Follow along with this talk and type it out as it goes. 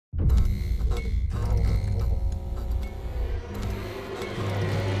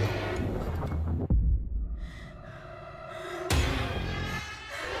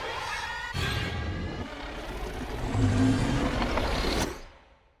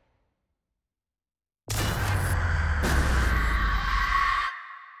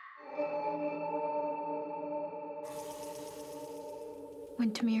When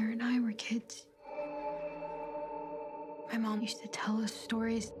Tamir and I were kids, my mom used to tell us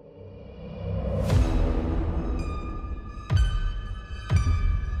stories.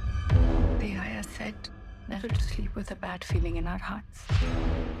 The ayah said never to sleep with a bad feeling in our hearts,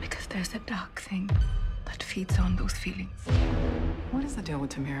 because there's a dark thing that feeds on those feelings. What is the deal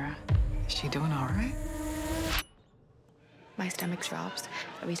with Premiera? Is she doing all right? My stomach drops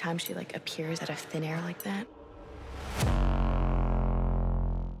every time she appears out of thin air like that.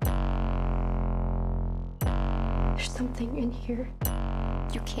 There's something in here.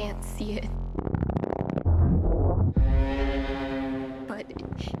 You can't see it. But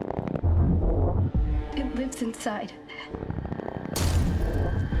it lives inside.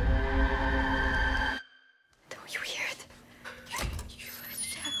 Don't you hear it? You let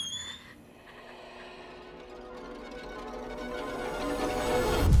it out.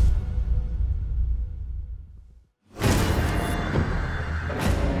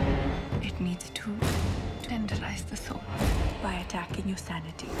 It needs to tenderize the soul by attacking your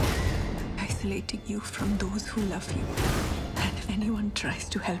sanity, isolating you from those who love you. And if anyone tries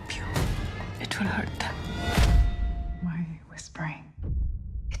to help you, it will hurt them. Why are you whispering?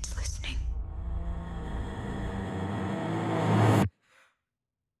 It's listening.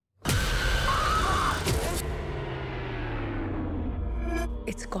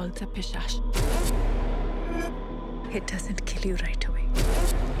 It's called the Pishash. It doesn't kill you right away.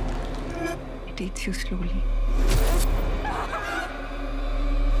 It eats you slowly.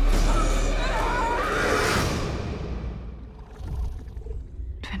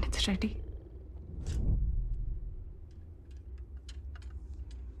 When it's ready,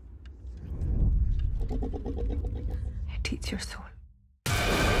 it eats your soul.